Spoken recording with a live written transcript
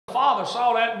Father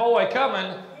saw that boy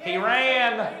coming, he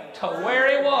ran to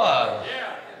where he was.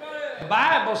 The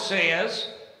Bible says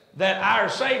that our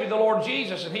Savior, the Lord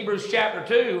Jesus, in Hebrews chapter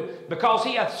 2, because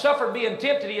he hath suffered being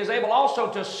tempted, he is able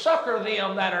also to succor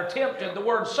them that are tempted. The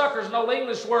word succor is an old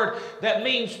English word that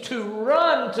means to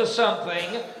run to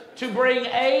something, to bring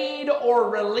aid or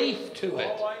relief to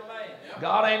it.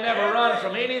 God ain't never run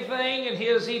from anything in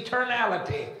his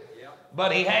eternality,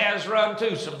 but he has run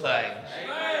to some things.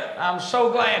 I'm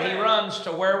so glad he runs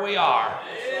to where we are,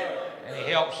 and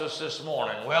he helps us this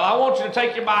morning. Well, I want you to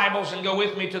take your Bibles and go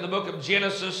with me to the book of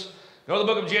Genesis. Go to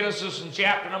the book of Genesis in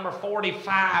chapter number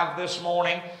 45 this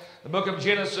morning. The book of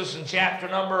Genesis in chapter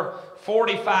number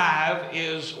 45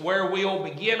 is where we'll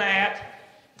begin at.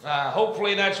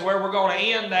 Hopefully that's where we're going to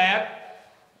end at.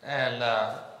 And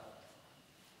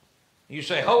you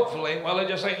say, hopefully. Well, it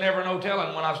just ain't never no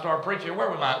telling when I start preaching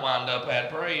where we might wind up at.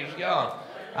 Praise God.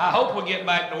 I hope we'll get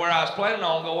back to where I was planning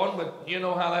on going, but you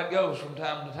know how that goes from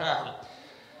time to time.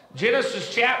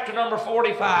 Genesis chapter number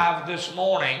 45 this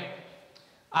morning.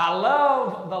 I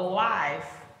love the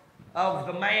life of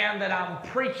the man that I'm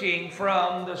preaching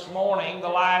from this morning, the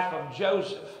life of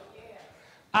Joseph.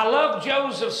 I love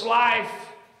Joseph's life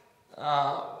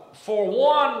for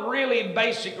one really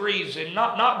basic reason,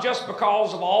 not just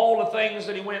because of all the things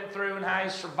that he went through and how he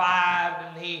survived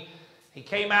and he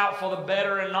came out for the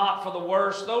better and not for the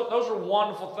worse. Those are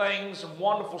wonderful things and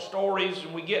wonderful stories,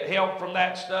 and we get help from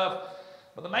that stuff.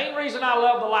 But the main reason I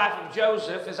love the life of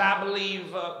Joseph is I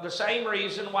believe the same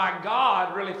reason why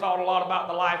God really thought a lot about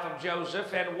the life of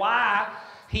Joseph and why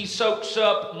he soaks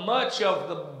up much of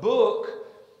the book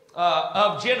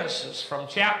of Genesis from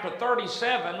chapter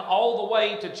 37 all the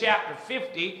way to chapter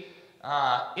 50.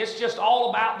 It's just all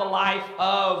about the life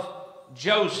of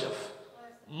Joseph.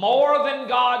 More than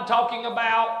God talking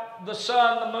about the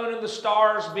sun, the moon, and the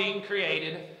stars being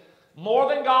created.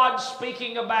 More than God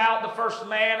speaking about the first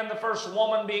man and the first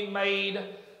woman being made.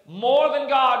 More than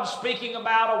God speaking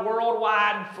about a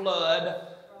worldwide flood.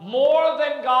 More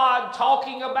than God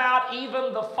talking about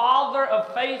even the father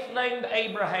of faith named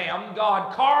Abraham.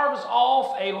 God carves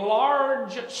off a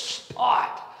large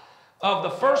spot of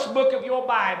the first book of your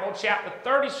Bible, chapter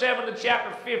 37 to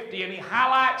chapter 50, and he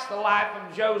highlights the life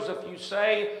of Joseph. You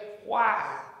say,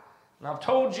 why? And I've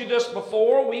told you this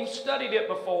before. We've studied it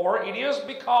before. It is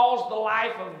because the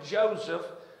life of Joseph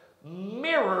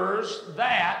mirrors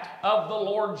that of the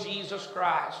Lord Jesus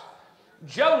Christ.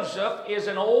 Joseph is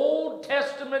an Old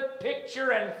Testament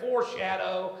picture and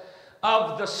foreshadow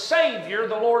of the Savior,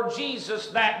 the Lord Jesus,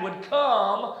 that would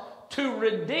come to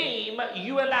redeem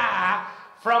you and I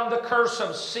from the curse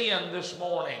of sin this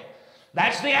morning.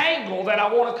 That's the angle that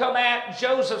I want to come at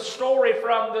Joseph's story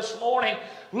from this morning.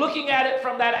 Looking at it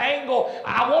from that angle,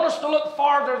 I want us to look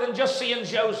farther than just seeing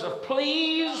Joseph.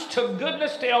 Please, to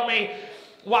goodness, tell me,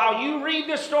 while you read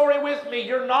this story with me,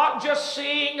 you're not just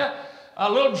seeing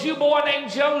a little Jew boy named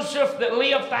Joseph that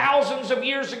lived thousands of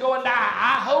years ago and died.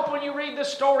 I hope when you read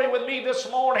this story with me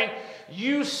this morning,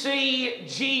 you see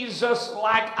Jesus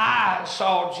like I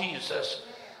saw Jesus.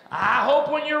 I hope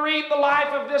when you read the life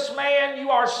of this man, you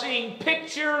are seeing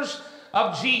pictures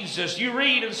of Jesus. You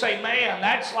read and say, man,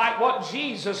 that's like what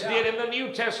Jesus did in the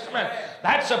New Testament.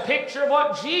 That's a picture of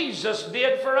what Jesus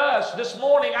did for us. This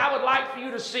morning, I would like for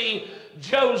you to see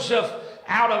Joseph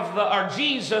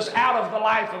Jesus out of the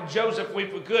life of Joseph,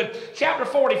 if we could. Chapter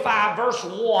 45, verse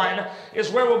 1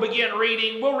 is where we'll begin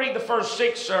reading. We'll read the first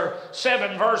 6 or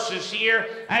 7 verses here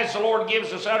as the Lord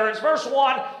gives us utterance. Verse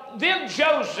 1, then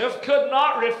Joseph could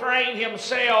not refrain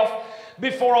himself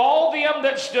before all them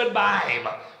that stood by him.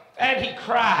 And he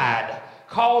cried,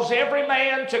 cause every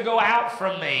man to go out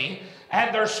from me.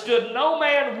 And there stood no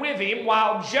man with him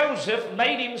while Joseph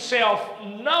made himself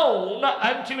known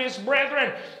unto his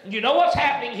brethren. You know what's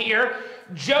happening here?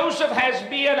 Joseph has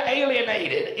been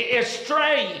alienated,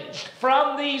 estranged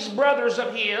from these brothers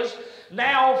of his.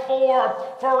 Now for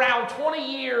around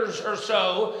 20 years or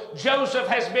so, Joseph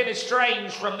has been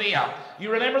estranged from them. You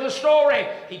remember the story.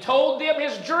 He told them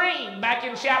his dream back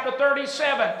in chapter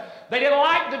 37. They didn't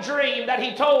like the dream that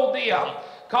he told them,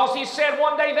 because he said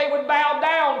one day they would bow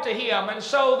down to him. And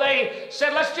so they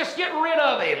said, let's just get rid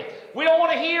of him. We don't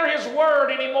want to hear his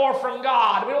word anymore from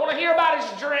God. We don't want to hear about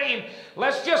his dream.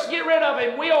 Let's just get rid of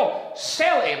him. We'll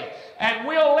sell him, and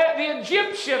we'll let the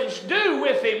Egyptians do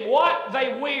with him what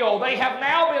they will. They have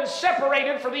now been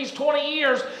separated for these 20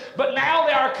 years, but now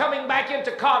they are coming back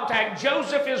into contact.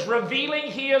 Joseph is revealing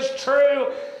his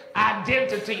true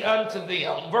identity unto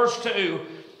them. Verse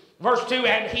 2,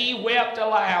 and he wept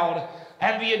aloud,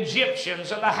 and the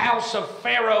Egyptians and the house of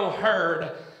Pharaoh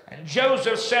heard. And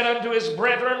Joseph said unto his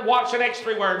brethren, watch the next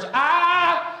 3 words,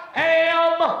 I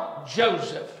am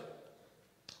Joseph.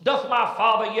 Doth my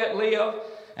father yet live?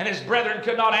 And his brethren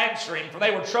could not answer him, for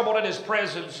they were troubled at his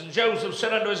presence. And Joseph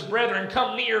said unto his brethren,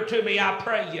 Come near to me, I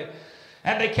pray you.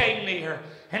 And they came near.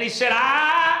 And he said,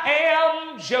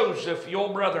 I am Joseph,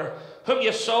 your brother, whom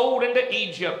you sold into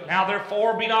Egypt. Now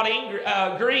therefore be not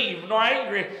grieved nor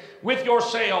angry with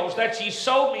yourselves that ye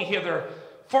sold me hither.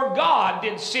 For God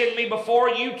did send me before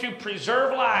you to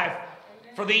preserve life.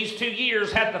 For these 2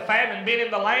 years hath the famine been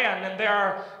in the land,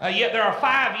 and yet there are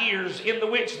 5 years in the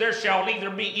which there shall neither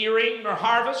be earing nor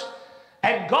harvest.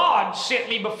 And God sent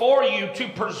me before you to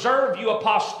preserve you a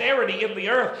posterity in the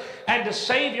earth, and to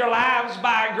save your lives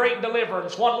by a great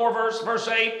deliverance. One more verse, verse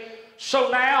 8. So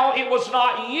now it was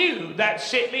not you that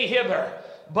sent me hither,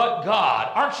 but God.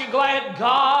 Aren't you glad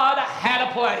God had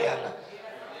a plan?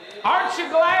 Aren't you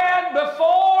glad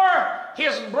before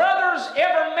his brothers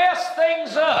ever messed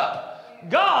things up,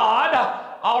 God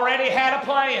already had a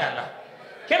plan?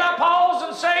 Can I pause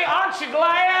and say, aren't you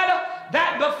glad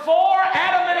that before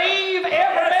Adam and Eve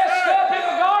ever messed up in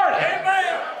the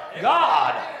garden,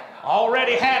 God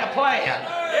already had a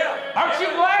plan? Aren't you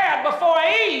glad before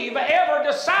Eve ever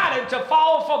decided to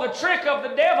fall for the trick of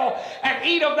the devil and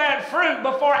eat of that fruit,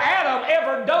 before Adam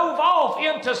ever dove off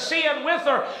into sin with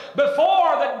her,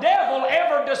 before the devil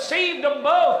ever deceived them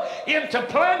both into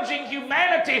plunging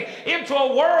humanity into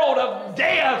a world of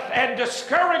death and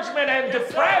discouragement and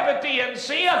depravity and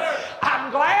sin?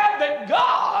 I'm glad that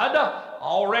God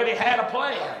already had a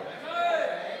plan.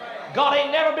 God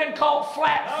ain't never been caught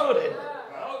flat-footed.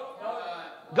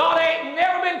 God ain't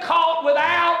never been caught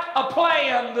without a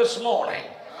plan this morning.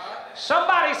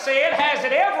 Somebody said, has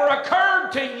it ever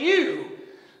occurred to you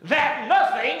that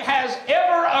nothing has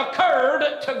ever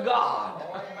occurred to God?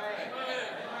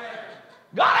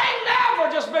 God ain't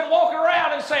never just been walking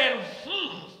around and saying,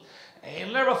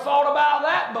 ain't never thought about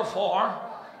that before.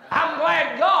 I'm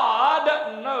glad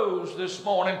God knows this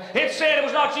morning. It said it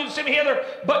was not you that sent me hither,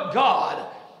 but God.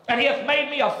 And he hath made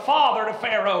me a father to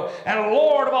Pharaoh, and a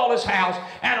lord of all his house,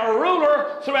 and a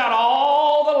ruler throughout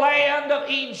all the land of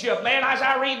Egypt. Man, as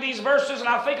I read these verses and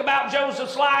I think about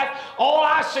Joseph's life, all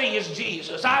I see is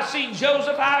Jesus. I see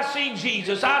Joseph, I see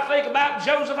Jesus. I think about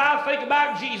Joseph, I think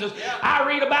about Jesus. I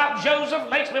read about Joseph,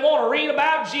 makes me want to read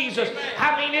about Jesus.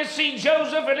 I mean, it's see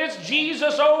Joseph and it's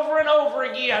Jesus over and over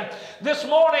again. This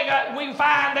morning we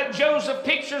find that Joseph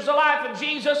pictures the life of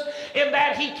Jesus in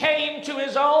that he came to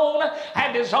his own,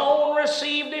 and his own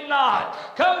received him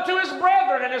not. Come to his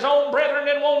brethren, and his own brethren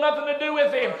didn't want nothing to do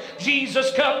with him.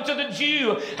 Jesus come to the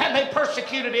Jew, and they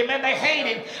persecuted him, and they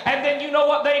hated him. And then you know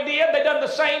what they did? They done the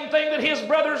same thing that his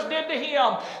brothers did to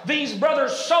him. These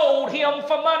brothers sold him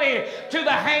for money to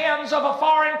the hands of a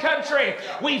foreign country.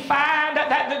 We find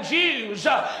that the Jews,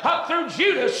 up through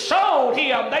Judas, sold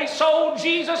him. They sold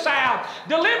Jesus out,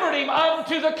 delivered him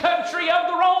unto the country of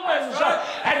the Romans,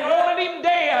 and wanted him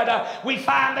dead. We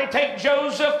find they take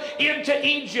Joseph into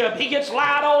Egypt. He gets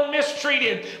lied on,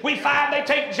 mistreated. We find they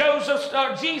take Jesus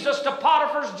to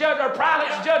Potiphar's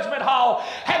Pilate's judgment hall,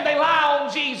 and they lie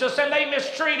on Jesus and they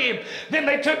mistreat him. Then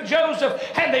they took Joseph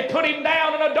and they put him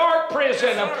down in a dark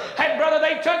prison. And brother,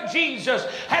 they took Jesus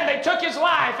and they took his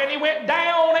life, and he went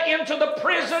down into the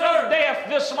prison of death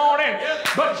this morning.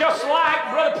 But just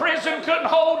like brother, prison couldn't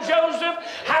hold Joseph,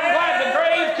 I'm glad the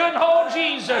grave couldn't hold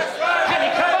Jesus. And he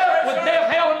come up with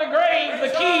death, hell, and the grave,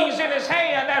 the keys in his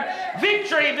hand, and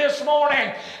victory this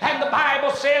morning. And the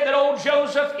Bible said that old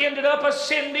Joseph ended up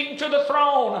ascending to the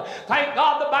throne. Thank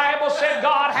God the Bible said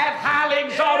God hath highly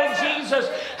exalted Jesus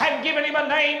and given him a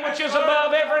name which is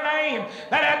above every name,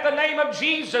 that at the name of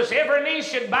Jesus every knee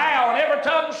should bow and every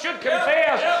tongue should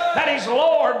confess that he's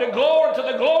Lord, to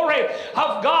the glory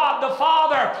of God the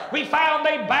Father. We found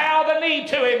they bow the knee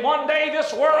to him. One day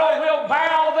this world will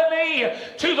bow the knee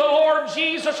to the Lord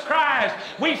Jesus Christ.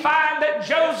 We find that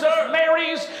Joseph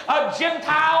marries a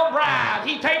Gentile bride.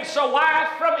 He takes a wife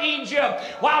from Egypt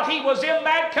while he was in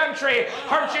that country.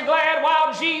 Aren't you glad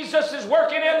while Jesus is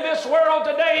working in this world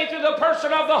today through the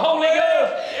person of the Holy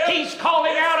Ghost, he's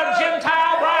calling out a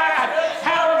Gentile bride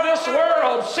out of this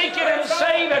world, seeking and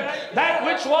saving that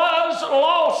which was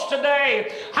lost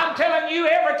today. I'm telling you,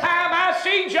 every time I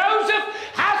see Joseph,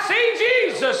 I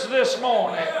see Jesus this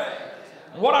morning.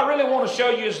 What I really want to show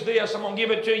you is this. I'm going to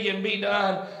give it to you and be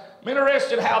done. I'm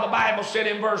interested how the Bible said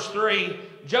in verse 3,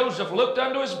 Joseph looked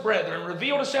unto his brethren,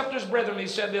 revealed himself to his brethren, and he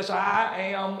said this,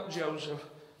 I am Joseph.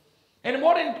 And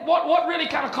what really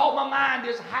kind of caught my mind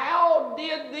is, how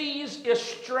did these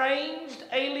estranged,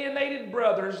 alienated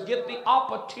brothers get the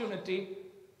opportunity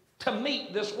to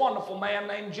meet this wonderful man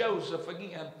named Joseph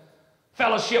again?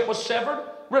 Fellowship was severed.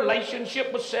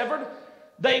 Relationship was severed.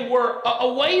 They were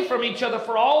away from each other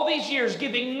for all these years,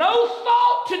 giving no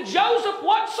thought to Joseph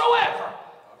whatsoever.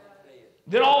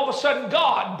 Then all of a sudden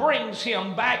God brings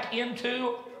him back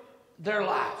into their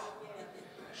life.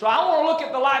 So I want to look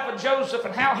at the life of Joseph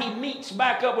and how he meets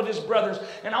back up with his brothers.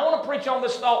 And I want to preach on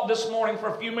this thought this morning for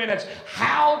a few minutes.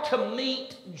 How to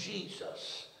meet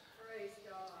Jesus.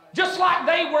 Just like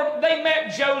they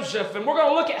met Joseph, and we're going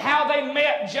to look at how they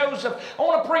met Joseph. I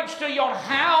want to preach to you on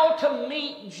how to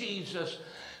meet Jesus.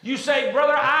 You say,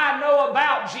 brother, I know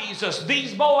about Jesus.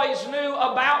 These boys knew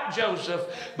about Joseph,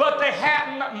 but they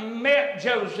hadn't met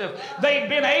Joseph. They'd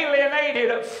been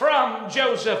alienated from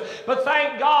Joseph. But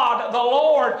thank God the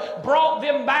Lord brought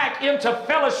them back into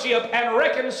fellowship and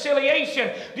reconciliation.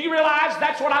 Do you realize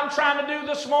that's what I'm trying to do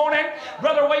this morning?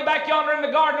 Brother, way back yonder in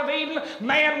the Garden of Eden,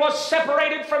 man was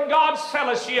separated from God's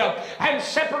fellowship and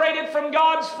separated from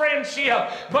God's friendship.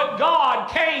 But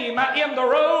God came in the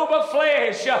robe of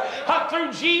flesh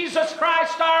through Jesus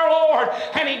Christ our Lord,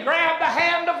 and He grabbed the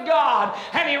hand of God,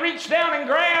 and He reached down and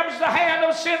grabs the hand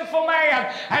of sinful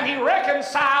man, and He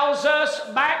reconciles us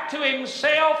back to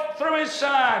Himself through His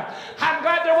Son. I'm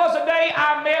glad there was a day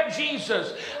I met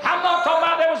Jesus. I'm not talking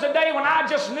about there was a day when I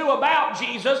just knew about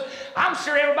Jesus. I'm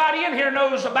sure everybody in here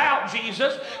knows about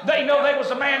Jesus. They know there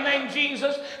was a man named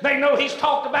Jesus. They know He's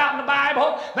talked about in the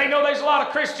Bible. They know there's a lot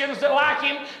of Christians that like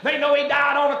Him. They know He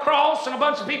died on a cross, and a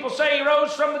bunch of people say He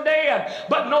rose from the dead.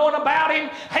 But knowing about Him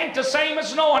ain't the same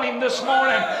as knowing Him this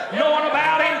morning. Knowing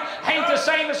about Him ain't the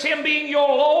same as Him being your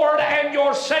Lord and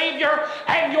your Savior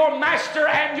and your Master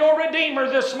and your Redeemer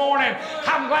this morning.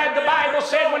 I'm glad the Bible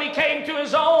said when He came to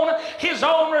His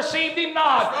own received Him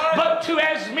not. But to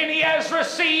as many as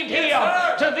received Him,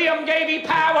 to them gave He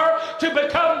power to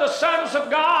become the sons of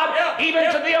God, even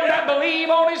to them that believe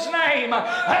on His name.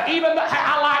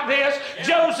 I like this.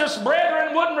 Joseph's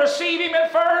brethren wouldn't receive him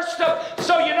at first.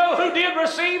 So you know who did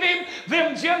receive him?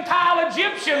 Them Gentile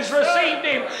Egyptians received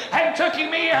him and took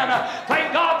him in.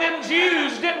 Thank God them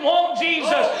Jews didn't want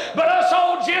Jesus, but us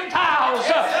old Gentiles,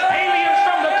 aliens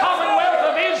from the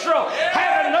commonwealth of Israel,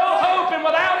 having no hope and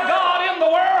without God in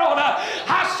the world,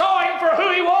 I saw Him for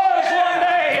who He was one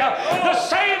day, the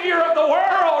Savior of the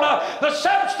world, the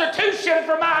substitution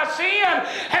for my sin,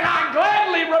 and I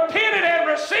gladly repented and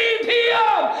received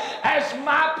Him as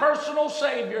my personal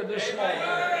Savior this morning.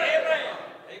 Amen.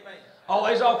 Oh,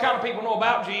 there's all kind of people know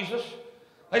about Jesus.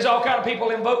 There's all kind of people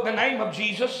invoke the name of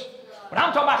Jesus. But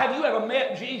I'm talking about, have you ever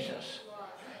met Jesus?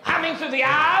 I mean, through the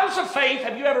eyes of faith,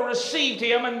 have you ever received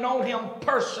Him and known Him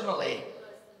personally?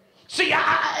 See,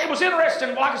 it was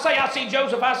interesting. Like I say, I see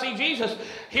Joseph, I see Jesus.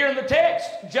 Here in the text,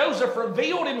 Joseph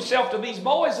revealed himself to these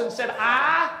boys and said,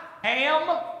 I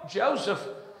am Joseph.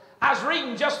 I was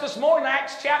reading just this morning,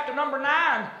 Acts chapter number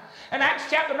 9. And Acts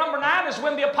chapter number 9 is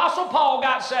when the Apostle Paul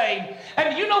got saved.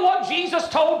 And you know what Jesus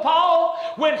told Paul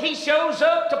when he shows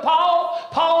up to Paul?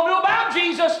 Paul knew about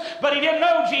Jesus, but he didn't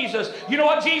know Jesus. You know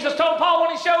what Jesus told Paul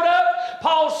when he showed up?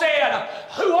 Paul said,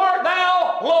 who art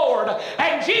thou, Lord?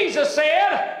 And Jesus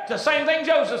said, the same thing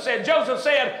Joseph said. Joseph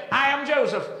said, I am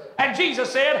Joseph. And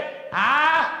Jesus said,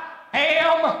 I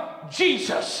am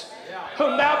Jesus,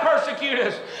 whom thou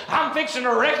persecutest. I'm fixing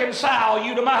to reconcile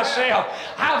you to myself.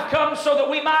 I've come so that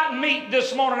we might meet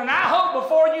this morning. And I hope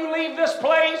before you leave this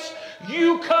place,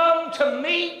 you come to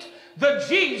meet the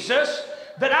Jesus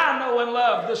that I know and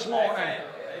love this morning. Amen.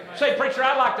 Say, preacher,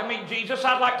 I'd like to meet Jesus.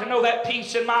 I'd like to know that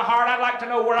peace in my heart. I'd like to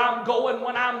know where I'm going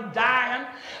when I'm dying.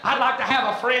 I'd like to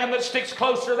have a friend that sticks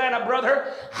closer than a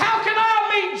brother. How can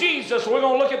I meet Jesus? We're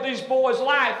going to look at these boys'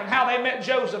 life and how they met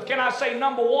Joseph. Can I say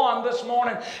number one this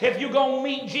morning? If you're going to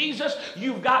meet Jesus,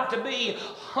 you've got to be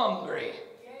hungry.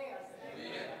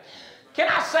 Can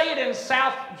I say it in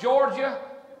South Georgia,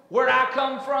 where I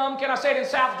come from? Can I say it in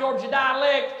South Georgia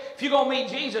dialect? If you're going to meet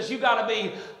Jesus, you've got to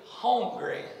be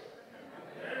hungry.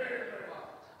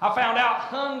 I found out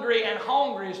hungry and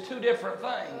hungry is two different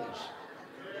things.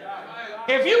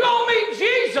 If you're going to meet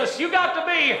Jesus, you got to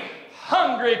be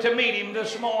hungry to meet Him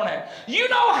this morning. You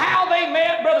know how they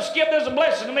met? Brother Skip, there's a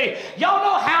blessing to me. Y'all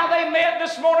know how they met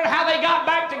this morning, how they got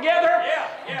back together?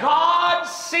 Yeah. God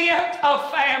sent a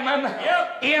famine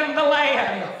in the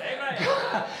land.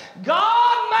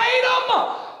 God made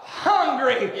them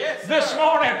hungry this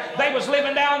morning. They was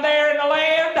living down there in the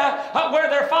land where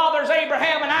their fathers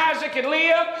Abraham and Isaac had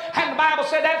lived, and the Bible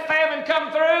said that famine come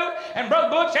through, and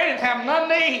Brother Butch, they didn't have nothing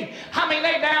to eat. I mean,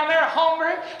 they down there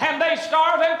hungry and they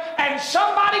starving, and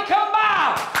somebody come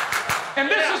by, and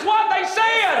this is what they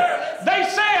said. They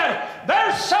said,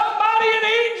 there's somebody in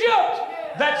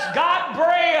Egypt that's got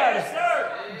bread.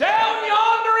 Down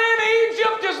yonder in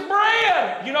Egypt is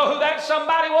bread. You know who that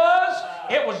somebody was?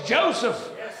 It was Joseph.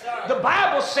 The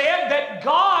Bible said that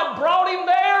God brought him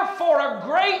there for a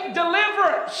great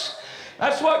deliverance.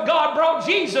 That's what God brought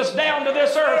Jesus down to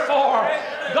this earth for.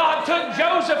 God took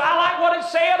Joseph. I like what it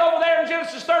said over there in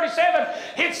Genesis 37.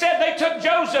 It said they took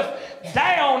Joseph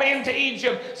down into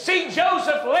Egypt. See,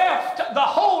 Joseph left the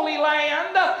Holy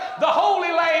Land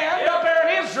up there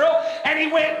in Israel, and he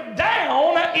went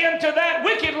down into that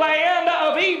wicked land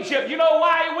of Egypt. You know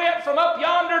why he went from up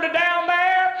yonder to down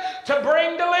there? To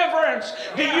bring deliverance.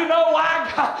 Do you know why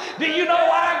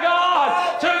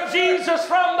God took Jesus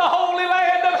from the Holy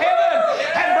Land of heaven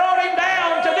and brought him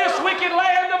down to this wicked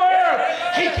land of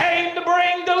earth? He came to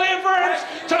bring deliverance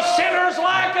to sinners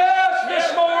like us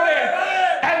this morning.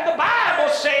 And the Bible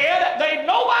said that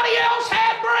nobody else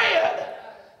had bread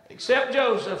except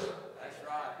Joseph.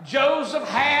 Joseph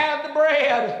had the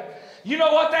bread. You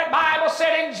know what that Bible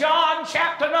said in John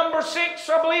chapter number 6,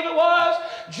 I believe it was?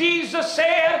 Jesus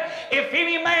said, if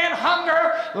any man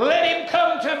hunger, let him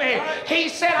come to me. He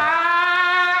said,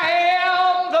 I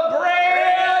am the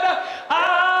bread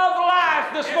of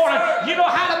life this morning. You know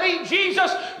how to meet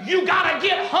Jesus? You got to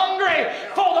get hungry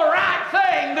for the right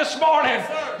thing this morning.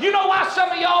 You know why some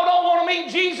of y'all don't want to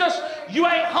meet Jesus? You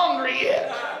ain't hungry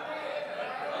yet.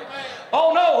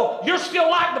 Oh no, you're still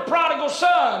like the prodigal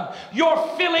son. You're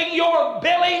filling your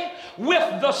belly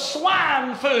with the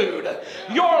swine food.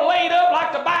 You're laid up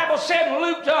like the Bible said in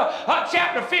Luke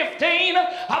chapter 15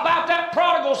 about that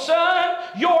prodigal son.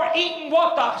 You're eating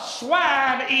what the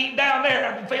swine eat down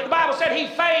there. The Bible said he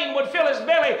fain would fill his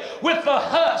belly with the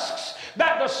husks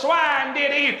that the swine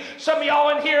did eat. Some of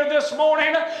y'all in here this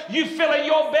morning, you filling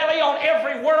your belly on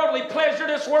every worldly pleasure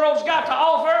this world's got to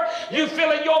offer. You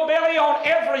filling your belly on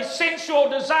every sensual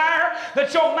desire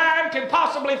that your mind can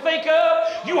possibly think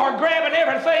of. You are grabbing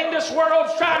everything this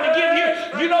world's trying to give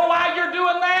you. You know why you're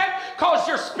doing that? Because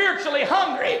you're spiritually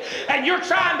hungry and you're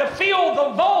trying to fill the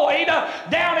void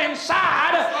down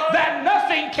inside that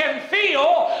nothing can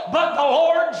fill but the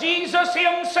Lord Jesus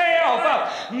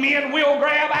himself. Men will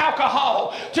grab alcohol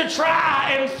to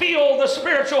try and feel the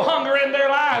spiritual hunger in their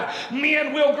life.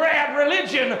 Men will grab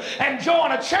religion and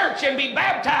join a church and be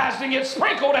baptized and get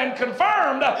sprinkled and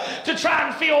confirmed to try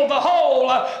and fill the hole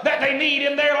that they need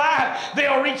in their life.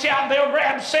 They'll reach out and they'll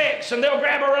grab sex and they'll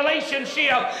grab a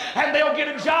relationship and they'll get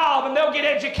a job and they'll get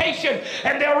education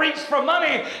and they'll reach for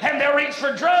money and they'll reach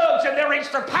for drugs and they'll reach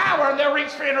for power and they'll reach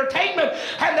for entertainment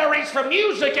and they'll reach for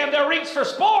music and they'll reach for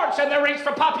sports and they'll reach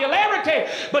for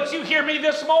popularity. But you hear me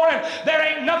this morning, there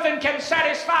ain't nothing can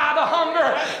satisfy the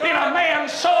hunger in a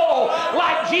man's soul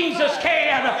like Jesus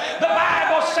can. The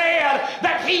Bible said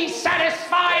that he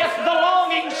satisfieth the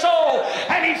longing soul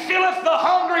and he filleth the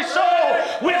hungry soul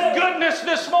with goodness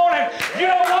this morning.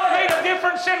 You know what made a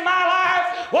difference in my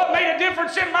life? What made a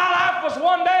difference in my life was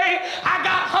one day I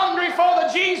got hungry for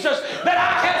the Jesus that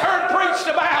I had heard preached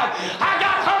about. I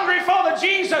got hungry for the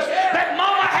Jesus that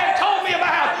Mama had told me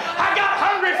about. I got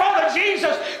hungry for the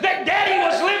Jesus that Daddy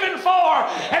was living for.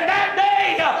 And that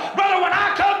day, brother, when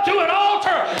I come to an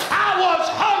altar, I was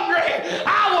hungry.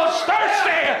 I was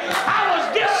thirsty. I was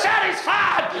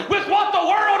dissatisfied with what the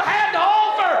world had to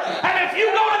offer. And if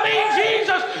you're going to meet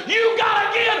Jesus, you got to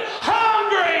get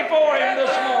hungry for him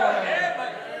this morning.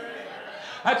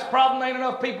 That's the problem. Ain't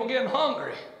enough people getting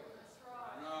hungry.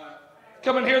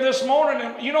 Coming here this morning,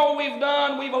 and you know what we've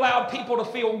done? We've allowed people to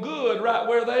feel good right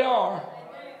where they are.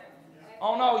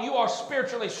 Oh no, you are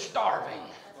spiritually starving.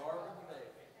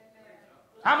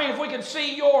 I mean, if we could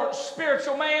see your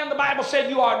spiritual man, the Bible said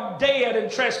you are dead in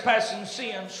trespass and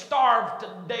sin, starved to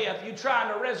death. You're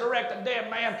trying to resurrect a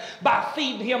dead man by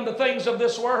feeding him the things of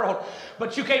this world.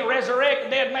 But you can't resurrect a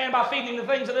dead man by feeding him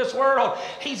the things of this world.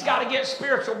 He's got to get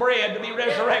spiritual bread to be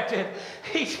resurrected.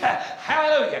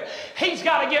 Hallelujah. He's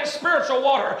got to get spiritual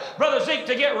water, Brother Zeke,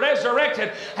 to get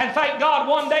resurrected. And thank God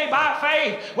one day by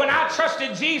faith, when I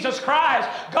trusted Jesus Christ,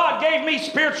 God gave me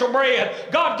spiritual bread.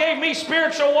 God gave me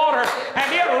spiritual water.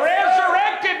 And it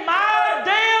resurrected my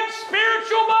dead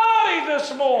spiritual body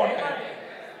this morning.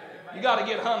 You got to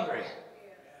get hungry.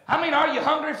 I mean, are you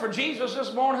hungry for Jesus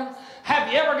this morning?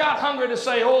 Have you ever got hungry to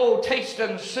say, oh, taste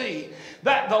and see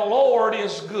that the Lord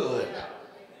is good?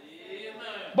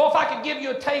 Boy, if I could give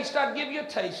you a taste, I'd give you a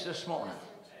taste this morning.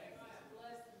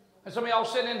 And some of y'all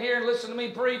sitting in here and listen to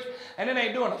me preach, and it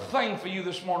ain't doing a thing for you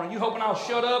this morning. You hoping I'll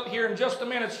shut up here in just a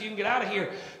minute so you can get out of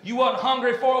here. You wasn't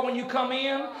hungry for it when you come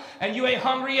in, and you ain't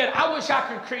hungry yet. I wish I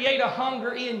could create a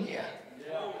hunger in you.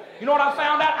 You know what I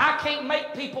found out? I can't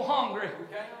make people hungry.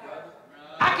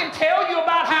 I can tell you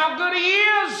about how good he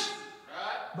is,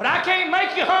 but I can't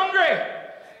make you hungry.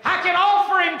 I can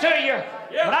offer him to you,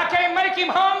 but I can't make him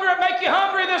hungry, make you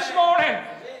hungry this morning.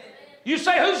 You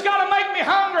say, who's got to make me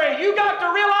hungry? You got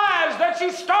to realize that you're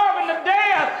starving to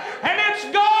death, and it's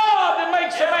God that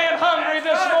makes a man hungry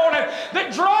this morning,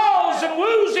 that draws and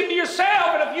woos into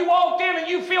yourself. And if you walked in and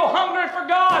you feel hungry for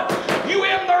God, you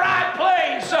in the right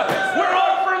place. We're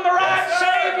offering the right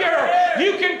Savior.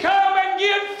 You can come and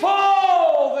get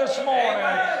full this morning.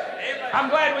 I'm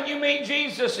glad when you meet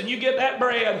Jesus and you get that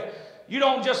bread, you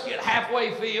don't just get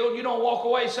halfway filled. You don't walk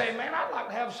away saying, man, I'd like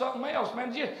to have something else.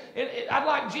 Man, I'd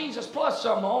like Jesus plus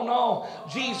something. Oh, no.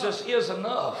 Jesus is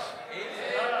enough.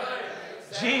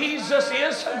 Jesus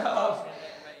is enough.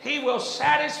 He will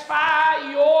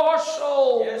satisfy your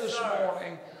soul this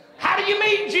morning. How do you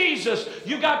meet Jesus?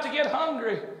 You got to get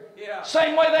hungry.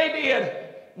 Same way they did.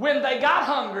 When they got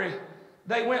hungry,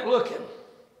 they went looking.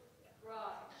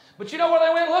 But you know where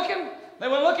they went looking? They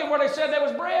went looking where they said there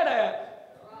was bread at.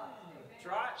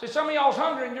 See, some of y'all's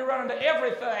hungry and you're running to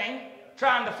everything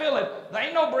trying to fill it. There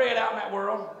ain't no bread out in that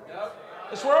world.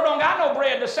 This world don't got no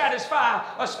bread to satisfy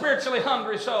a spiritually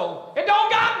hungry soul. It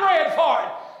don't got bread for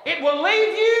it. It will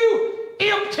leave you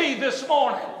empty this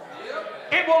morning.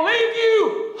 It will leave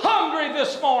you hungry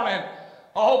this morning.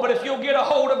 Oh, but if you'll get a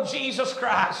hold of Jesus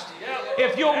Christ,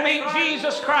 if you'll meet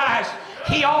Jesus Christ,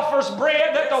 He offers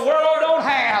bread that the world don't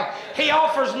have. He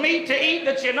offers meat to eat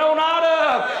that you know not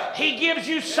of. He gives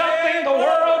you something the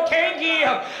world can't give.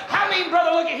 I mean,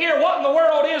 brother, look at here. What in the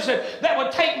world is it that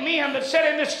would take men that sat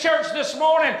in this church this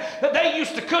morning that they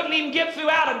used to couldn't even get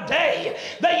throughout a day?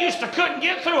 They used to couldn't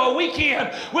get through a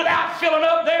weekend without filling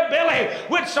up their belly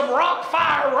with some rock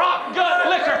fire, rock gut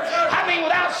liquor. I mean,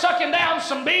 without sucking down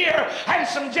some beer and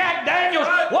some Jack Daniels.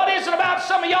 What is it about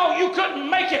some of y'all? You couldn't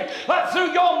make it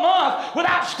through your month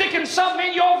without sticking something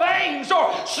in your veins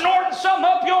or snorting something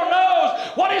up your nose.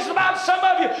 What is it about some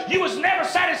of you? You was never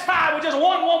satisfied with just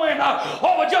one woman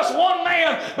or with just one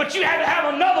man, but you had to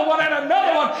have another one and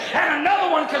another one and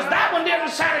another one because that one didn't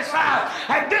satisfy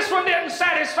and this one didn't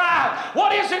satisfy.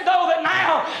 What is it though that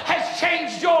now has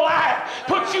changed your life?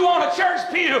 Put you on a church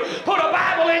pew, put a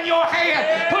Bible in your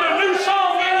hand, put a new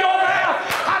song in your mouth.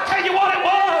 I'll tell you what it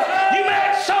was. You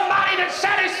met somebody that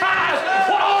satisfies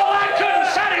what all that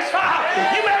couldn't satisfy.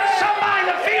 You met somebody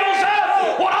that fills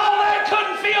up what all that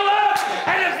couldn't fill up.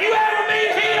 And if you ever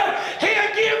meet Him,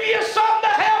 He'll give you something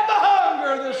to help the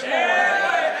hunger this morning.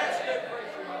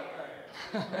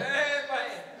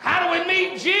 How do we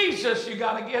meet Jesus? You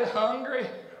got to get hungry.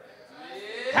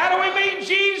 How do we meet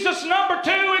Jesus? Number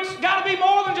two, it's got to be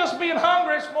more than just being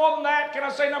hungry. It's more than that. Can I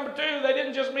say number two? They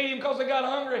didn't just meet Him because they got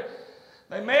hungry.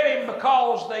 They met Him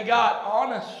because they got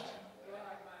honest.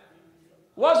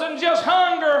 Wasn't just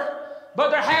hunger, but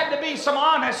there had to be some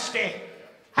honesty.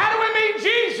 How do we meet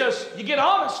Jesus? You get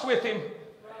honest with Him.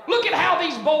 Look at how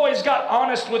these boys got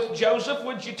honest with Joseph.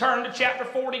 Would you turn to chapter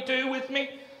 42 with me?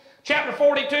 Chapter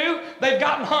 42, they've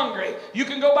gotten hungry. You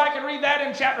can go back and read that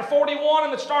in chapter 41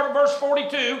 and the start of verse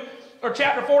 42, or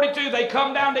chapter 42. They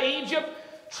come down to Egypt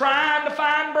trying to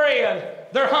find bread.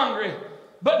 They're hungry.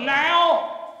 But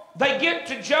now they get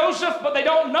to Joseph, but they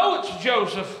don't know it's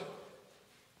Joseph.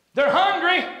 They're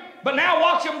hungry, but now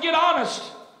watch them get honest.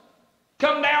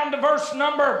 Come down to verse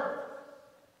number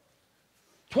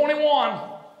 21.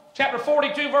 Chapter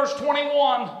 42, verse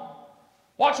 21.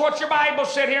 Watch what your Bible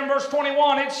said here in verse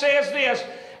 21. It says this,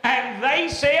 and they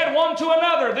said one to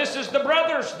another, this is the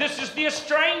brothers, this is the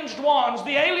estranged ones,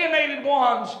 the alienated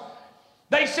ones.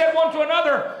 They said one to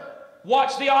another,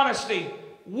 watch the honesty,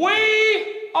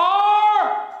 we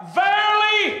are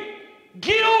verily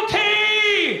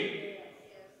guilty.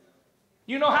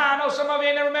 You know how I know some of you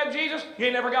ain't never met Jesus? You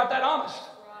ain't never got that honest.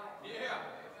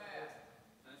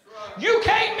 You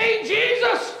can't meet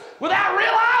Jesus without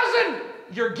realizing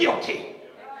you're guilty.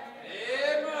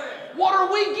 What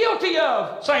are we guilty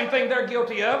of? Same thing they're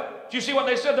guilty of. Do you see what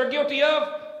they said they're guilty of?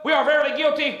 We are verily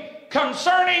guilty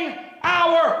concerning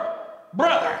our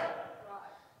brother.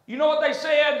 You know what they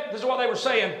said? This is what they were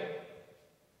saying.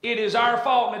 It is our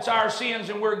fault and it's our sins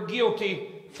and we're guilty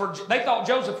for... They thought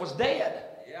Joseph was dead.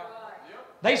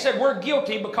 They said we're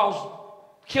guilty because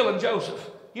killing Joseph.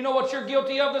 You know what you're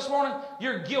guilty of this morning?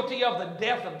 You're guilty of the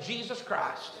death of Jesus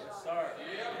Christ. Yes, sir.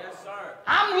 Yes, sir.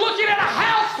 I'm looking at a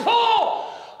house full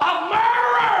of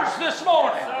murderers this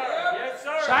morning. Yes,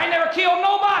 sir. So I ain't never killed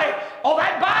nobody. Oh,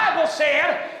 that Bible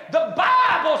said, the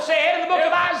Bible said in the book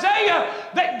of Isaiah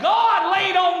that God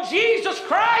laid on Jesus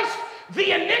Christ the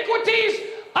iniquities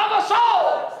of us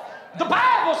all. The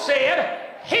Bible said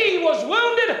He was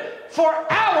wounded for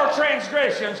our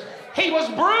transgressions. He was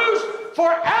bruised for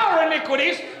our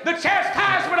iniquities. The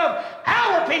chastisement of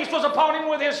our peace was upon Him.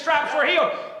 With His stripes we're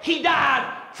healed. He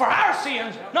died for our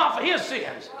sins, not for His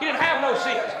sins. He didn't have no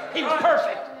sins. He was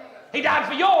perfect. He died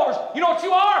for yours. You know what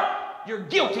you are? you're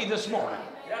guilty this morning.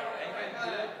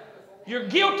 You're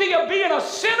guilty of being a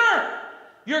sinner.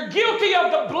 You're guilty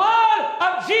of the blood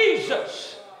of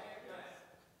Jesus.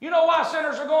 You know why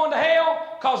sinners are going to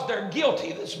hell? Because they're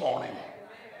guilty this morning.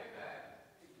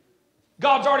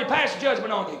 God's already passed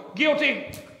judgment on you.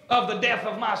 Guilty of the death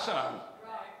of my son.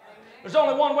 There's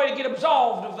only one way to get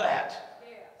absolved of that.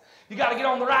 You got to get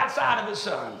on the right side of his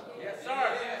son. Yes,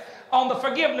 sir. On the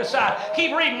forgiveness side.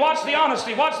 Keep reading. Watch the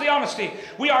honesty. Watch the honesty.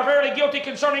 We are verily guilty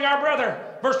concerning our brother.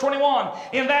 Verse 21.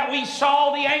 In that we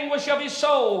saw the anguish of his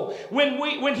soul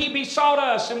when he besought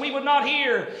us and we would not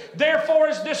hear. Therefore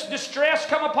is this distress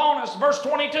come upon us. Verse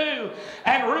 22.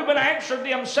 And Reuben answered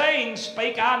them saying,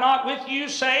 Spake I not with you,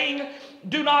 saying,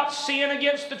 do not sin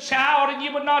against the child, and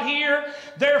you would not hear.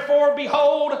 Therefore,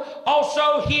 behold,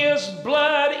 also his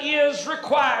blood is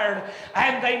required.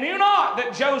 And they knew not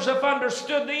that Joseph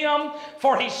understood them,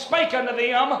 for he spake unto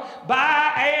them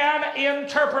by an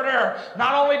interpreter.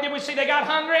 Not only did we see they got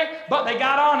hungry, but they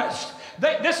got honest.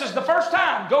 This is the first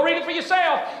time. Go read it for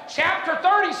yourself. Chapter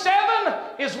 37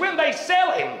 is when they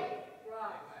sell him.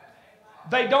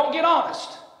 They don't get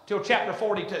honest till chapter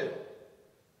 42.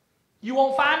 You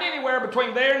won't find anywhere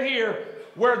between there and here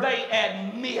where they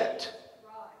admit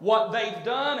what they've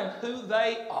done and who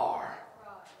they are.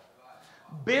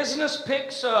 Business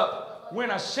picks up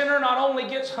when a sinner not only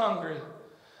gets hungry,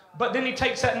 but then he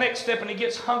takes that next step and he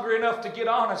gets hungry enough to get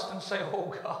honest and say,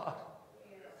 oh God,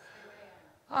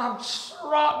 I'm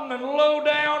rotten and low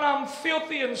down. I'm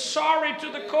filthy and sorry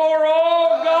to the core.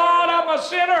 Oh God, I'm a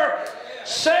sinner.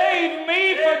 Save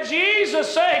me for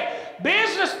Jesus' sake.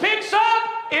 Business picks up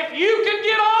if you can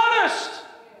get honest.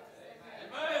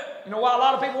 You know why a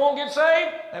lot of people won't get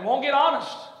saved? They won't get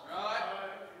honest.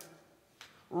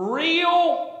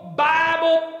 Real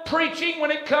Bible preaching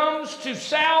when it comes to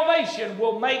salvation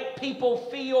will make people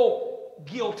feel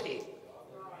guilty.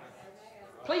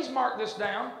 Please mark this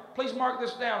down. Please mark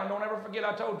this down and don't ever forget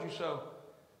I told you so.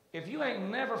 If you ain't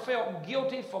never felt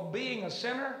guilty for being a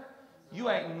sinner, you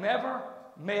ain't never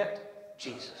met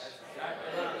Jesus.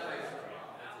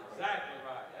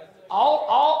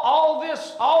 All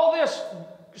this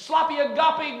sloppy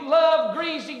agape love,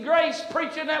 greasy grace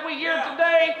preaching that we hear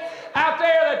today out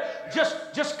there,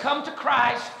 that just come to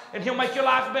Christ and he'll make your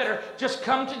life better. Just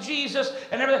come to Jesus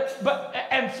and everything,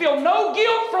 and feel no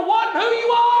guilt for what and who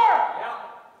you are.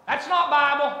 That's not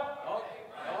Bible.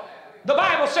 The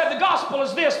Bible said the gospel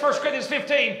is this, 1 Corinthians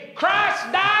 15.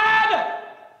 Christ died,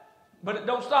 but it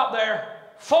don't stop there,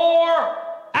 for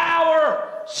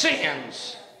our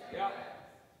sins.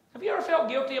 Have you ever felt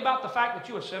guilty about the fact that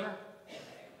you're a sinner?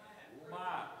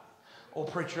 Oh,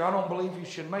 preacher, I don't believe you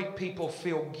should make people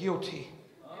feel guilty.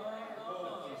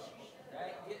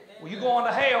 Well, you're going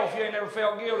to hell if you ain't never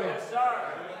felt guilty.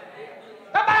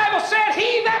 The Bible said,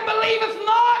 he that believeth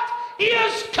not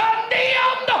is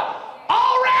condemned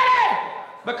already,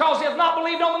 because he has not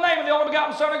believed on the name of the only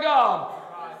begotten Son of God.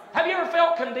 Have you ever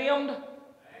felt condemned?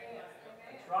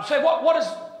 You say, what is...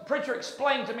 Preacher,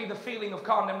 explain to me the feeling of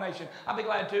condemnation. I'd be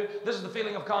glad to. This is the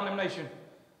feeling of condemnation.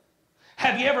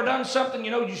 Have you ever done something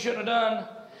you know you shouldn't have done,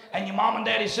 and your mom and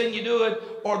daddy seen you do it,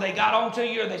 or they got onto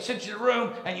you, or they sent you to the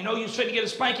room, and you know you shouldn't get a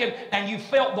spanking, and you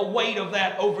felt the weight of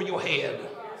that over your head?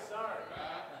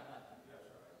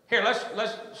 Here,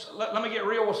 let me get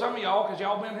real with some of y'all, because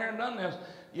y'all been here and done this.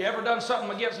 You ever done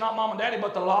something against not mom and daddy,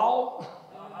 but the law?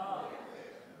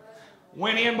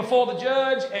 Went in before the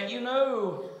judge, and you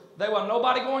knew there wasn't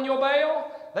nobody going your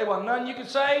bail. There wasn't nothing you could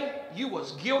say. You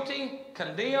was guilty,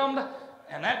 condemned,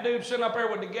 and that dude sitting up there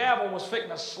with the gavel was fixing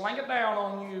to sling it down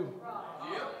on you.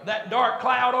 That dark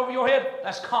cloud over your head,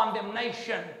 that's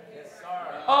condemnation.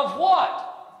 Of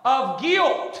what? Of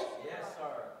guilt.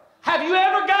 Have you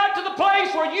ever got to the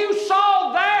place where you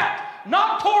saw that,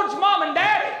 not towards mom and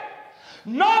daddy,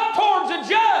 not towards a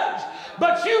judge,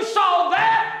 but you saw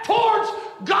that towards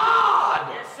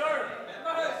God? Yes, sir.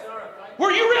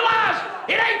 Where you realize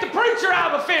it ain't the preacher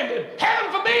I've offended.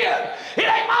 Heaven forbid. It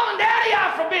ain't mom and daddy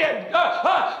I forbid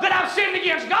that I've sinned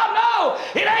against. God, no.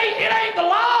 It ain't the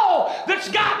law that's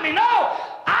got me. No.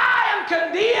 I am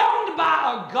condemned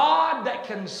by a God that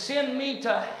can send me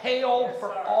to hell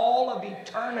for all of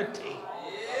eternity.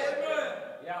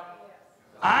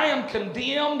 I am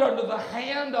condemned under the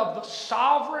hand of the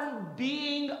sovereign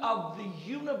being of the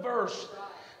universe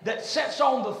that sits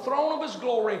on the throne of his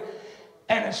glory.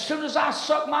 And as soon as I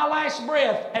suck my last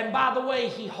breath, and by the way,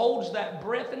 he holds that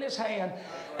breath in his hand,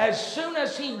 as soon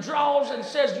as he draws and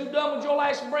says, you done with your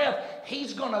last breath,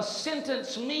 he's going to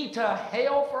sentence me to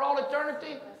hell for all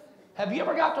eternity. Have you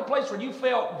ever got to a place where you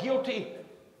felt guilty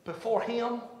before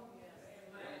him?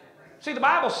 See, the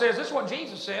Bible says, this is what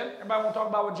Jesus said. Everybody want to talk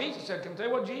about what Jesus said. Can I tell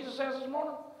you what Jesus says this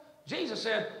morning? Jesus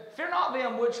said, fear not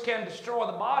them which can destroy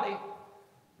the body,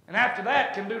 and after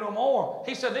that can do no more.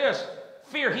 He said this,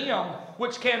 fear him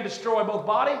which can destroy both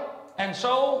body and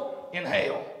soul in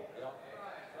hell.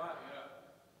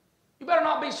 You better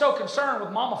not be so concerned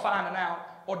with mama finding out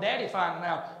or daddy finding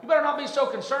out. You better not be so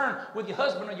concerned with your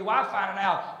husband or your wife finding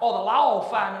out or the law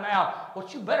finding out.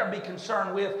 What you better be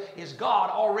concerned with is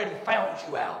God already found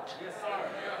you out. Yes, sir.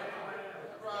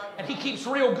 And he keeps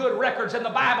real good records. And the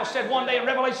Bible said one day in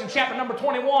Revelation chapter number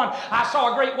 21, I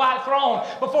saw a great white throne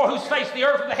before whose face the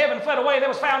earth and the heaven fled away. There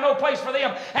was found no place for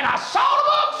them. And I saw the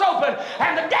books open,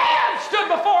 and the dead stood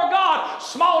before God,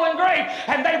 small and great,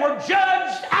 and they were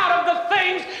judged out of the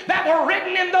things that were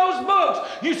written in those books.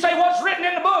 You say, what's written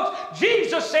in the books?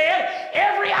 Jesus said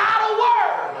every idle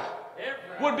word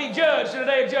would be judged in the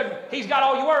day of judgment. He's got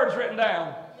all your words written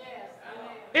down.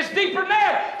 It's deeper than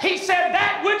that. He said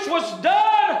that which was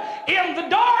done in the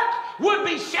dark would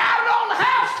be shouted on the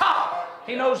housetop.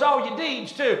 He knows all your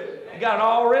deeds too. You got it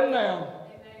all written down.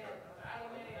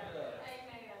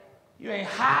 You ain't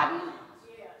hiding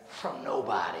from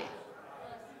nobody.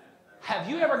 Have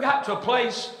you ever got to a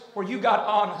place where you got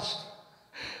honest?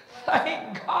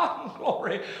 Thank God and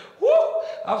glory. Woo!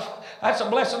 That's a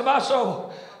blessing to my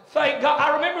soul. Thank God.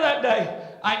 I remember that day.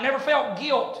 I never felt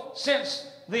guilt since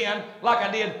then like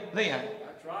I did then.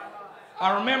 That's right.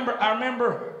 I remember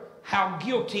how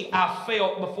guilty I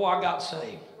felt before I got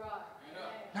saved.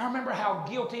 And I remember how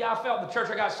guilty I felt. The church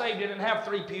I got saved didn't have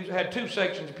 3 pews. It had 2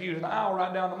 sections of pews, an aisle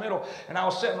right down the middle. And I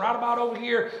was sitting right about over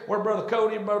here where Brother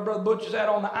Cody and Brother Butch is at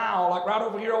on the aisle, like right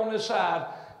over here on this side.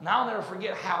 And I'll never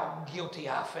forget how guilty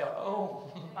I felt. Oh,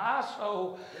 my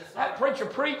soul. That preacher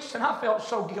preached and I felt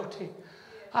so guilty.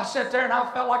 I sat there and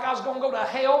I felt like I was going to go to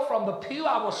hell from the pew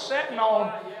I was sitting on.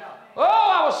 Oh,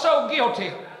 I was so guilty.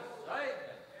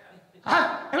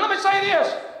 And let me say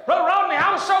this, Brother Rodney,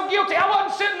 I was so guilty. I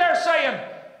wasn't sitting there saying,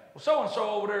 well, so-and-so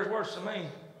over there is worse than me.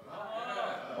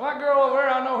 Well, that girl over there,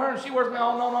 I know her and she worse than me.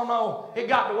 Oh, no. It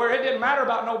got to where it didn't matter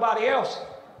about nobody else.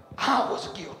 I was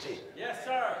guilty. Yes,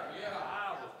 sir.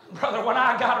 Brother, when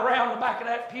I got around the back of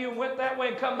that pew and went that way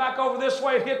and come back over this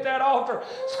way and hit that altar,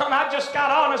 son, I just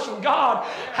got honest with God.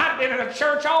 I'd been in a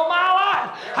church all my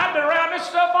life. I'd been around this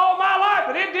stuff all my life,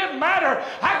 but it didn't matter.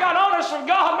 I got honest with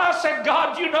God and I said,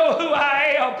 God, you know who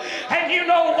I am and you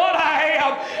know what I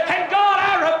am. And God,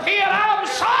 I repent. I'm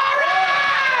sorry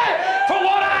for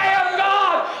what I am,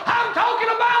 God. I'm talking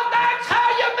about that's how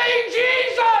you meet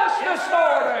Jesus this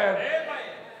morning.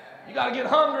 You got to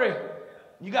get hungry.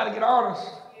 You got to get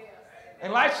honest.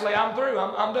 And lastly, I'm through.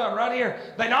 I'm done right here.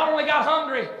 They not only got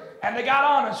hungry and they got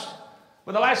honest,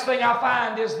 but the last thing I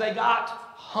find is they got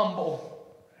humble.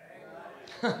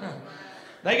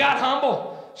 They got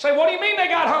humble. Say, what do you mean they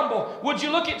got humble? Would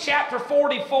you look at chapter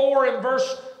 44 and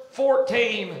verse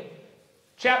 14?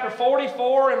 Chapter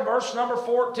 44 and verse number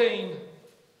 14.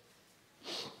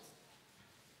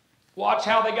 Watch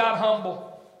how they got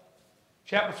humble.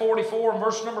 Chapter 44 and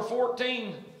verse number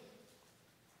 14.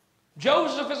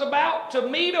 Joseph is about to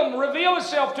meet him, reveal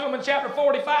himself to him in chapter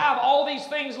 45. All these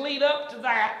things lead up to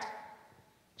that.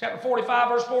 Chapter 45,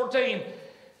 verse 14.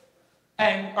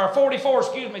 Or 44,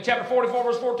 excuse me. Chapter 44,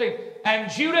 verse 14.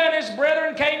 And Judah and his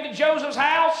brethren came to Joseph's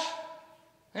house.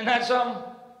 Isn't that something?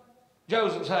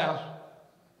 Joseph's house.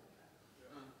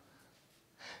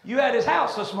 You had his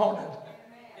house this morning.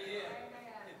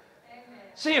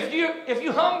 See, if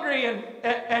you're hungry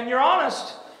and you're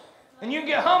honest, and you can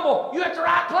get humble, you're at the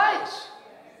right place.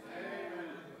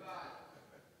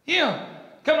 Yeah.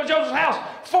 Come to Joseph's house.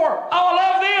 For, oh, I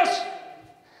love this.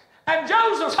 And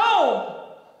Joseph's home.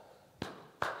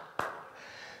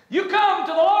 You come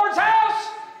to the Lord's house,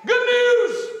 good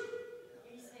news.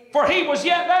 For he was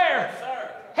yet there.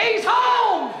 He's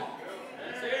home.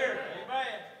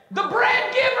 The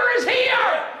bread giver is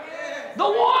here. The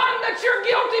one that you're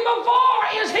guilty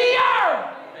before is here.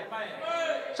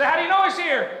 So how do you know he's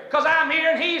here? Because I'm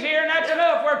here and he's here and that's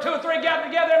enough. Where 2 or 3 gathered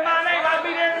together in my name, I'll be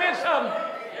there in the midst of them.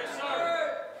 Yes,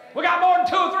 sir. We got more than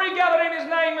 2 or 3 gathered in his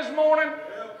name this morning.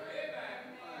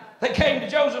 They came to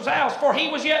Joseph's house, for he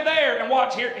was yet there. And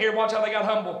watch here, watch how they got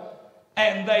humble.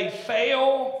 And they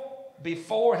fell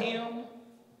before him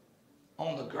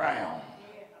on the ground.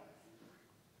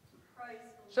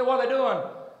 So what are they doing?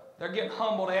 They're getting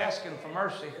humble. They're asking for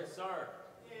mercy. Yes, sir.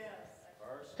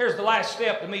 Here's the last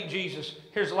step to meet Jesus.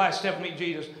 Here's the last step to meet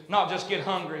Jesus. Not just get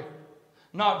hungry.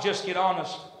 Not just get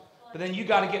honest. But then you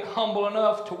got to get humble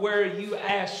enough to where you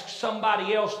ask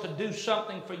somebody else to do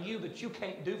something for you that you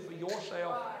can't do for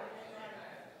yourself.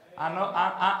 I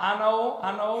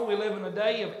know we live in a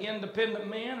day of independent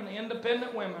men and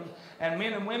independent women. And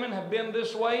men and women have been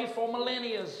this way for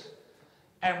millennia.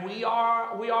 And we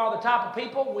are the type of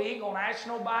people, we ain't going to ask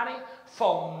nobody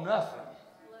for nothing.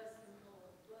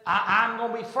 I'm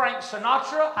going to be Frank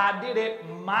Sinatra. I did it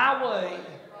my way.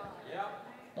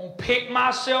 I'm going to pick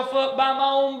myself up by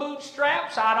my own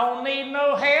bootstraps. I don't need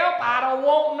no help. I don't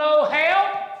want no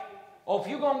help. Oh, if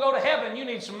you're going to go to heaven, you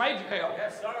need some major help.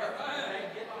 Yes, sir.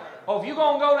 Oh, if you're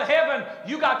going to go to heaven,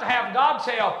 you got to have God's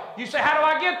help. You say, how do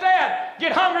I get that?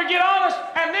 Get hungry, get honest,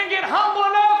 and then get humble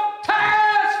enough to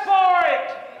ask for it.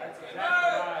 That's exactly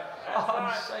right.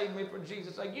 God save me for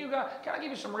Jesus' sake. Can I give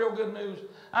you some real good news?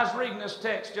 I was reading this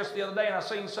text just the other day, and I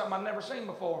seen something I'd never seen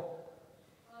before.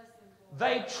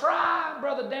 They tried,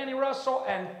 Brother Danny Russell,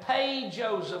 and pay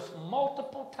Joseph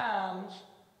multiple times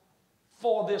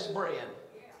for this bread.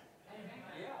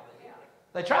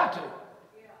 They tried to.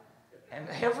 And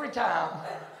every time,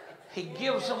 he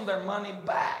gives them their money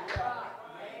back.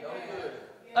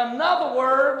 In other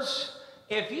words,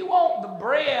 if you want the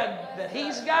bread that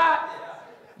he's got,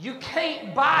 you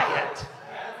can't buy it.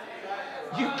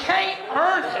 You can't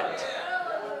earn it.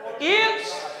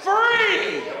 It's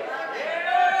free.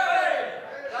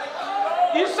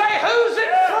 You say, who's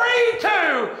it free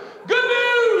to? Good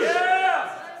news.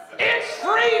 It's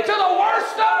free to the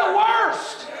worst of the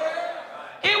worst.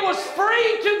 It was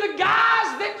free to the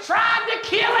guys that tried to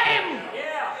kill him.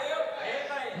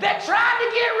 That tried to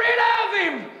get rid of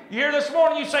him. You hear this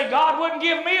morning, you say, God wouldn't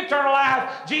give me eternal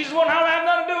life. Jesus wouldn't have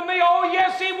nothing to do with me. Oh,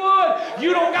 yes, he would.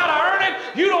 You don't got to earn it.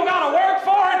 You don't got to work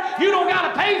for it. You don't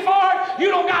got to pay for it. You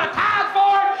don't got to tithe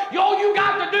for it. All you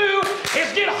got to do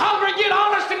is get hungry, get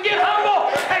honest, and get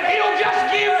humble, and he'll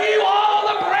just give you all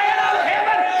the bread of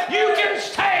heaven you can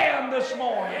stand this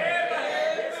morning.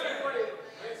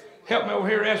 Help me over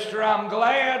here, Esther. I'm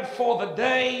glad for the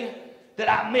day that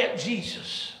I met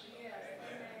Jesus.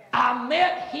 I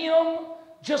met him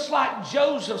just like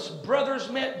Joseph's brothers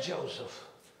met Joseph.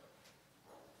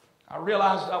 I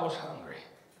realized I was hungry.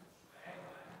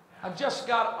 I just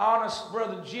got honest,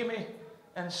 Brother Jimmy,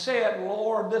 and said,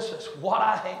 Lord, this is what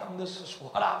I am. This is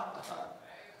what I've done.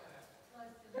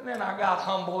 And then I got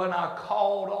humble and I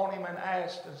called on him and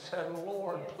asked and said,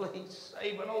 Lord, please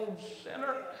save an old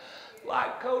sinner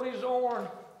like Cody Zorn.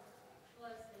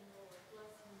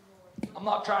 I'm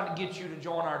not trying to get you to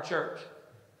join our church.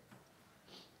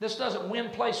 This doesn't win,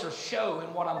 place, or show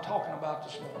in what I'm talking about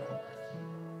this morning.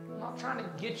 I'm not trying to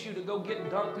get you to go get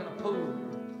dunked in a pool.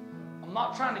 I'm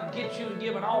not trying to get you to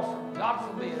give an offering. God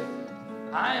forbid.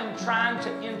 I am trying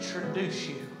to introduce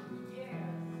you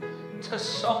to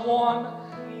someone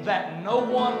that no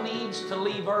one needs to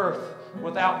leave earth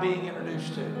without being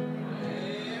introduced to.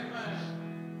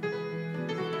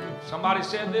 Somebody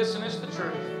said this, and it's the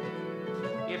truth.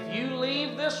 If you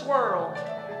leave this world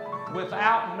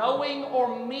without knowing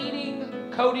or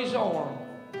meeting Cody Zorn,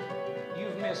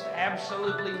 you've missed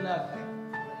absolutely nothing.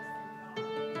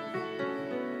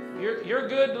 You're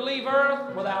good to leave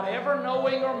earth without ever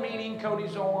knowing or meeting Cody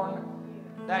Zorn.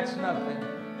 That's nothing.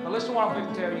 But listen to what I'm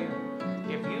going to tell you.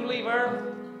 If you leave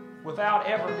earth without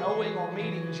ever knowing or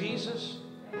meeting Jesus,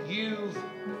 you've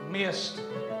missed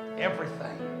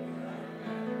everything.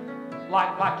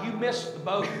 Like you missed the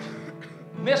boat.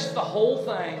 Missed the whole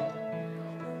thing.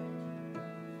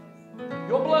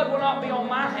 Your blood will not be on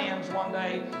my hands one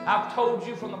day. I've told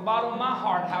you from the bottom of my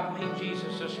heart how to meet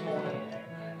Jesus this morning.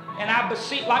 And I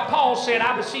beseech, like Paul said,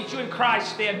 I beseech you in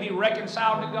Christ's stead, be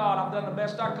reconciled to God. I've done the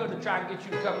best I could to try and get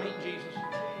you to come meet Jesus.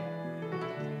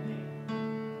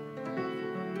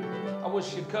 I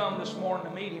wish you'd come this morning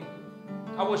to meet him.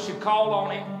 I wish you'd call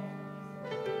on him.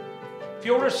 If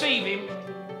you'll receive him,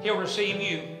 he'll receive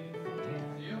you.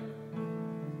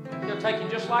 He'll take you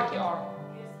just like you are.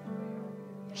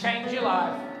 Change your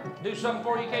life. Do something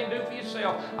for you can't do for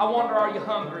yourself. I wonder, are you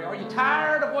hungry? Are you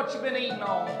tired of what you've been eating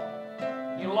on?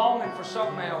 You're longing for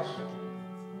something else.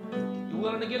 You're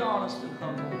willing to get honest and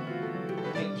humble.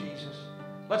 Meet Jesus.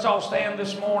 Let's all stand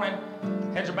this morning.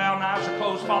 Heads are bowed and eyes are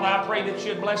closed. Father, I pray that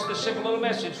you'd bless this simple little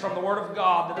message from the Word of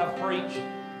God that I've preached.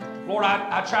 Lord,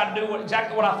 I tried to do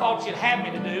exactly what I thought you'd have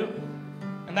me to do,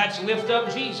 and that's lift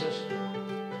up Jesus.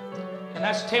 And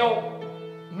that's tell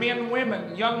men and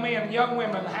women, young men and young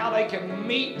women, how they can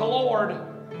meet the Lord.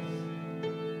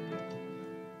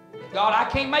 God, I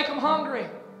can't make them hungry.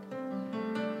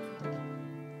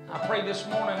 I pray this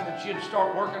morning that you'd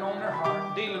start working on their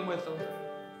heart, dealing with them.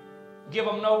 Give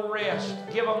them no rest.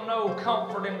 Give them no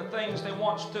comfort in the things they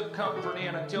once took comfort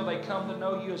in until they come to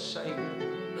know you as Savior.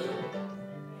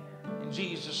 In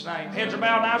Jesus' name. Heads are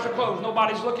bowed and eyes are closed.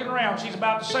 Nobody's looking around. She's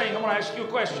about to sing. I'm going to ask you a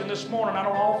question this morning. I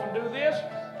don't often do this,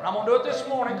 And I'm going to do it this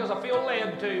morning because I feel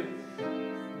led to.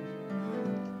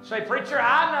 Say, preacher,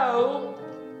 I know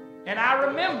and I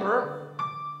remember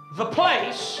the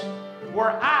place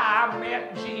where I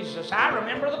met Jesus. I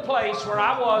remember the place where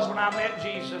I was when I met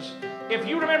Jesus. If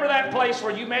you remember that place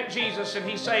where you met Jesus and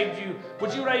He saved you,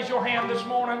 would you raise your hand this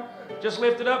morning? Just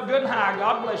lift it up good and high.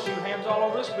 God bless you. Hands all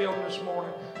over this building this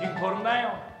morning. You can put them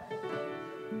down.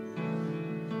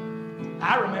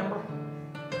 I remember.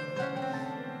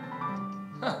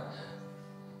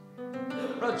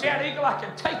 Brother Chad Eagle, I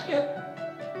can take you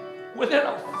within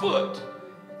a foot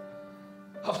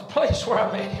of the place where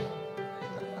I met Him.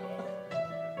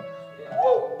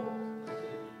 Woo.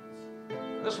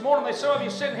 This morning, some of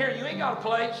you sitting here, you ain't got a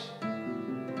place.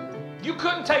 You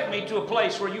couldn't take me to a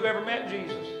place where you ever met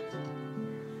Jesus.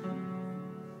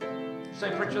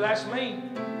 Say, preacher, that's me.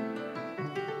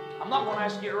 I'm not going to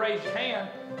ask you to raise your hand.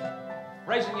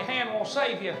 Raising your hand won't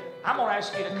save you. I'm going to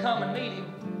ask you to come and meet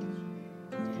Him.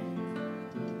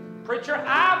 Preacher,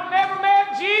 I've never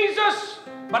met Jesus,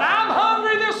 but I'm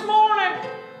hungry this morning,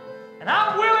 and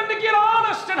I'm willing to get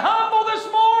honest and humble this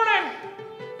morning.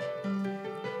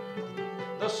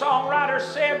 The songwriter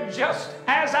said, just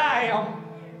as I am,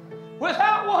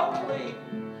 without one plea,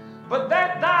 but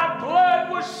that thy blood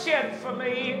was shed for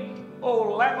me.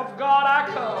 Oh, Lamb of God, I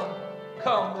come.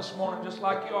 Come this morning just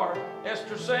like you are.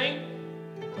 Esther, sing.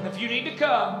 And if you need to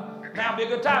come, now would be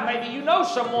a good time. Maybe you know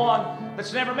someone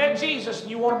that's never met Jesus and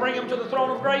you want to bring them to the throne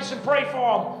of grace and pray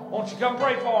for them. Won't you come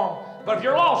pray for them? But if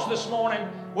you're lost this morning,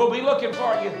 we'll be looking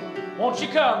for you. Won't you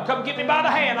come? Come get me by the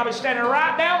hand. I'll be standing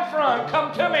right down front.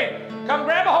 Come to me. Come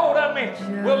grab a hold of me.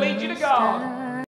 We'll lead you to God.